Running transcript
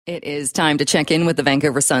It is time to check in with the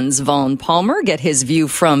Vancouver Sun's Vaughn Palmer, get his view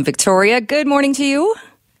from Victoria. Good morning to you.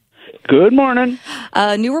 Good morning.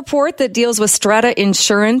 A new report that deals with Strata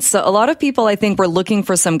Insurance. A lot of people, I think, were looking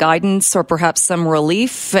for some guidance or perhaps some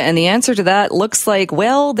relief. And the answer to that looks like,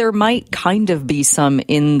 well, there might kind of be some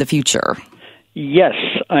in the future. Yes.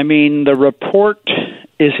 I mean, the report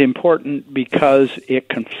is important because it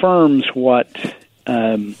confirms what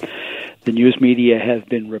the news media have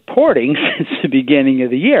been reporting since the beginning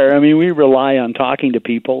of the year. I mean, we rely on talking to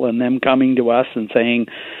people and them coming to us and saying,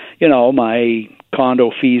 you know, my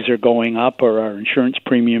condo fees are going up or our insurance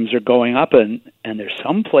premiums are going up, and there's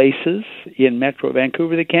some places in Metro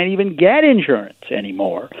Vancouver that can't even get insurance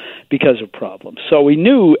anymore because of problems. So we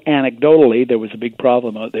knew anecdotally there was a big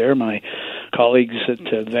problem out there. My colleagues at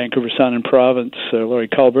Vancouver Sun and Province, Laurie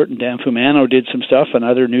Culbert and Dan Fumano, did some stuff, and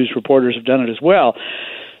other news reporters have done it as well.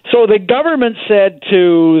 So the government said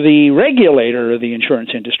to the regulator of the insurance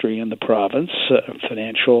industry in the province,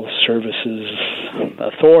 Financial Services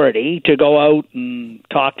Authority, to go out and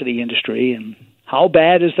talk to the industry. And how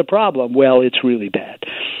bad is the problem? Well, it's really bad.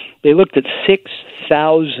 They looked at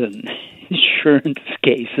 6,000 insurance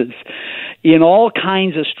cases in all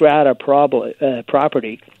kinds of strata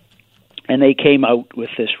property, and they came out with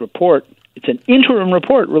this report. It's an interim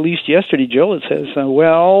report released yesterday, Jill. It says,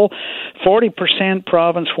 40%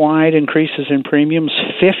 province-wide increases in premiums,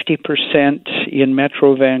 50% in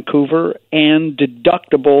Metro Vancouver, and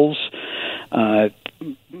deductibles,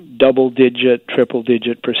 double-digit,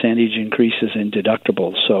 triple-digit percentage increases in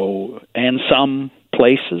deductibles. So, and some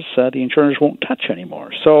places the insurers won't touch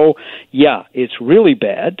anymore. So, yeah, it's really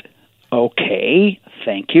bad. Okay,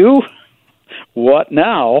 thank you. What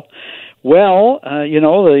now? Well,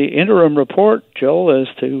 the interim report, Joel, is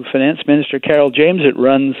to Finance Minister Carol James. It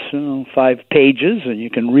runs 5 pages, and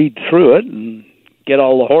you can read through it and get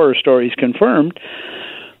all the horror stories confirmed.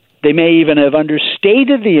 They may even have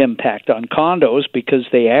understated the impact on condos because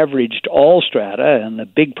they averaged all strata, and the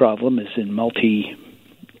big problem is in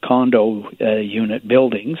multi-condo unit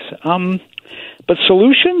buildings. But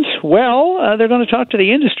solutions, well, they're going to talk to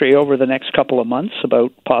the industry over the next couple of months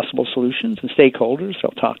about possible solutions and stakeholders.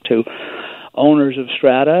 They'll talk to owners of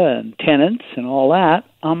strata and tenants and all that.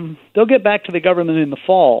 They'll get back to the government in the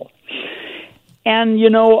fall. And,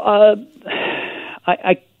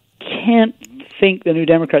 I can't think the New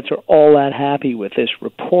Democrats are all that happy with this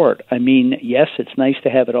report. I mean, yes, it's nice to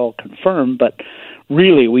have it all confirmed, but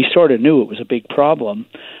really we sort of knew it was a big problem.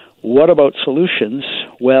 What about solutions?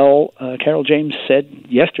 Well, Carol James said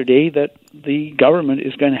yesterday that the government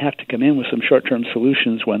is going to have to come in with some short-term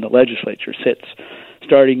solutions when the legislature sits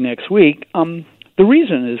starting next week. The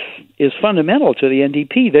reason is fundamental to the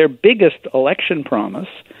NDP. Their biggest election promise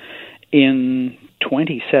in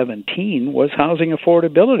 2017 was housing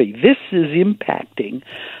affordability. This is impacting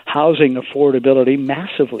housing affordability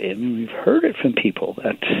massively. I mean, we've heard it from people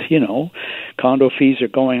that, condo fees are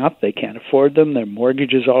going up. They can't afford them. Their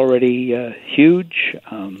mortgage is already huge.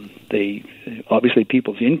 Obviously,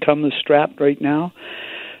 people's income is strapped right now.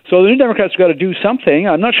 So the New Democrats have got to do something.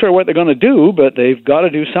 I'm not sure what they're going to do, but they've got to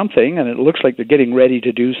do something, and it looks like they're getting ready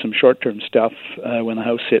to do some short-term stuff when the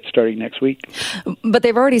House sits starting next week. But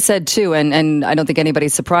they've already said, too, and I don't think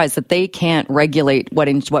anybody's surprised, that they can't regulate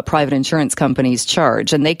what private insurance companies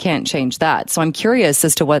charge, and they can't change that. So I'm curious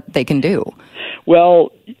as to what they can do.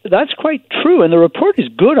 Well, that's quite true, and the report is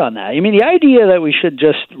good on that. I mean, the idea that we should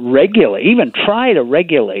just regulate, even try to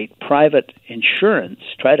regulate private insurance,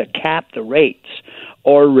 try to cap the rates,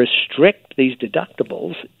 or restrict these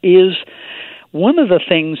deductibles is one of the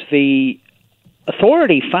things the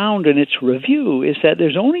authority found in its review is that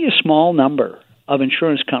there's only a small number of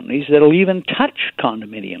insurance companies that'll even touch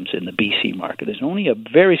condominiums in the BC market. There's only a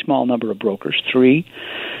very small number of brokers, 3,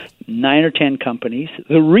 9 or 10 companies.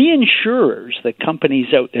 The reinsurers, the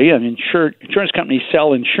companies out there, insurance companies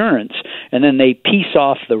sell insurance, and then they piece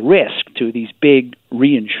off the risk to these big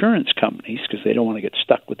reinsurance companies because they don't want to get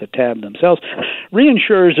stuck with the tab themselves.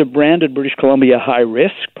 Reinsurers have branded British Columbia high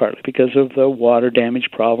risk, partly because of the water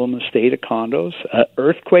damage problem, the state of condos,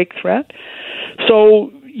 earthquake threat.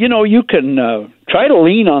 So, you can try to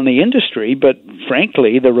lean on the industry, but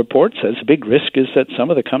frankly, the report says the big risk is that some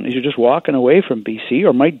of the companies are just walking away from BC,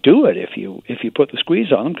 or might do it if you put the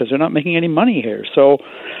squeeze on them because they're not making any money here. So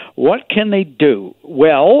what can they do?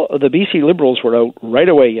 Well, the BC Liberals were out right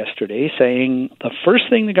away yesterday saying the first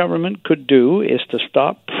thing the government could do is to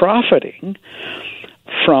stop profiting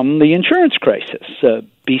from the insurance crisis.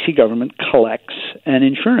 BC government collects an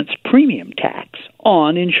insurance premium tax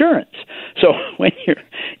on insurance. So when your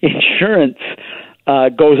insurance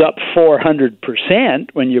goes up 400%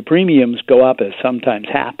 when your premiums go up, as sometimes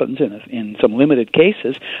happens in some limited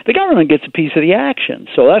cases, the government gets a piece of the action.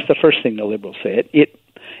 So that's the first thing the Liberals say.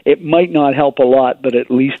 It might not help a lot, but at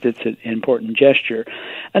least it's an important gesture.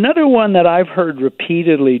 Another one that I've heard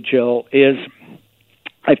repeatedly, Jill, is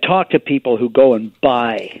I've talked to people who go and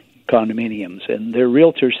buy condominiums, and their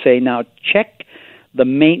realtors say, now check the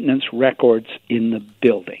maintenance records in the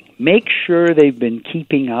building. Make sure they've been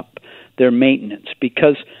keeping up their maintenance,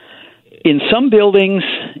 because in some buildings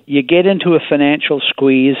you get into a financial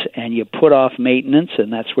squeeze and you put off maintenance,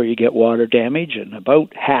 and that's where you get water damage, and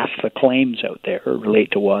about half the claims out there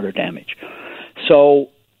relate to water damage. So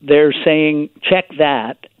they're saying check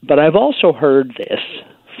that. But I've also heard this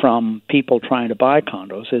from people trying to buy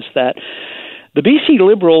condos, is that the BC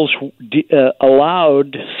Liberals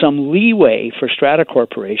allowed some leeway for strata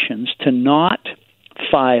corporations to not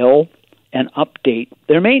file and update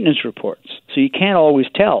their maintenance reports. So you can't always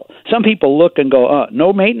tell. Some people look and go,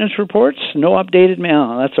 no maintenance reports, no updated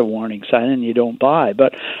that's a warning sign, and you don't buy.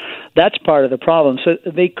 But that's part of the problem. So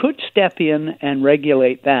they could step in and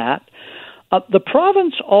regulate that. The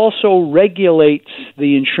province also regulates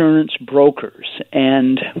the insurance brokers,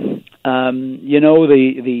 and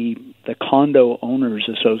the Condo Owners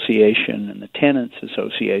Association and the Tenants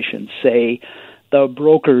Association say the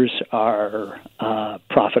brokers are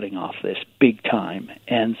profiting off this big time,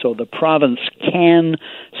 and so the province can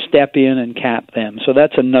step in and cap them. So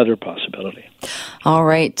that's another possibility. All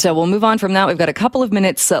right. We'll move on from that. We've got a couple of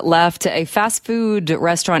minutes left. A fast food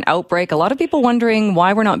restaurant outbreak. A lot of people wondering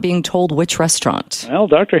why we're not being told which restaurant. Well,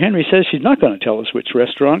 Dr. Henry says she's not going to tell us which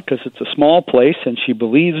restaurant because it's a small place, and she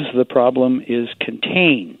believes the problem is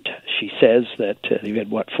contained. She says that they've had,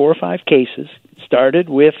 4 or 5 cases. It started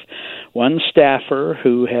with one staffer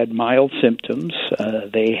who had mild symptoms.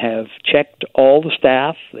 They have checked all the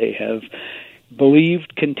staff. They have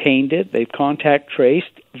believed contained it. They've contact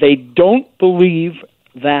traced. They don't believe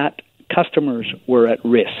that customers were at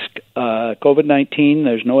risk. COVID-19,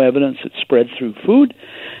 there's no evidence it spread through food,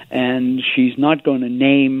 and she's not going to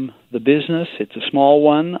name the business. It's a small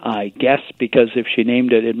one, I guess, because if she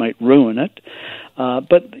named it, it might ruin it.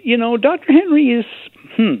 But, Dr. Henry is,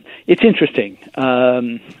 it's interesting.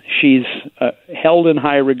 She's held in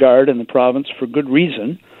high regard in the province for good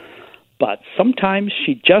reason, but sometimes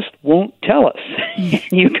she just won't tell us.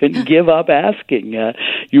 You can give up asking.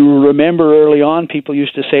 You remember early on, people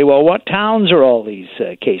used to say, well, what towns are all these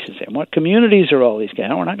cases in? What communities are all these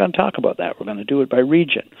cases? We're not going to talk about that. We're going to do it by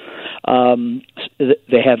region.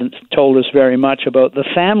 They haven't told us very much about the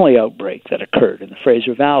family outbreak that occurred in the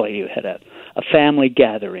Fraser Valley. You had a family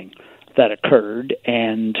gathering that occurred,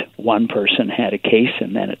 and one person had a case,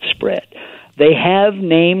 and then it spread. They have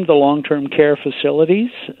named the long-term care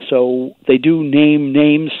facilities, so they do name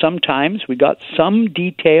names sometimes. We got some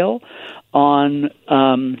detail on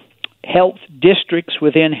health districts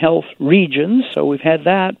within health regions, so we've had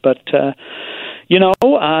that. But,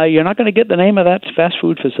 you're not going to get the name of that fast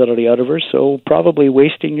food facility out of her, so probably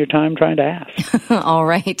wasting your time trying to ask. All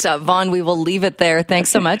right. Vaughn, we will leave it there. Thanks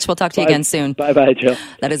so much. We'll talk to you again soon. Bye-bye, Jill.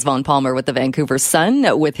 That is Vaughn Palmer with the Vancouver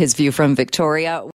Sun with his view from Victoria.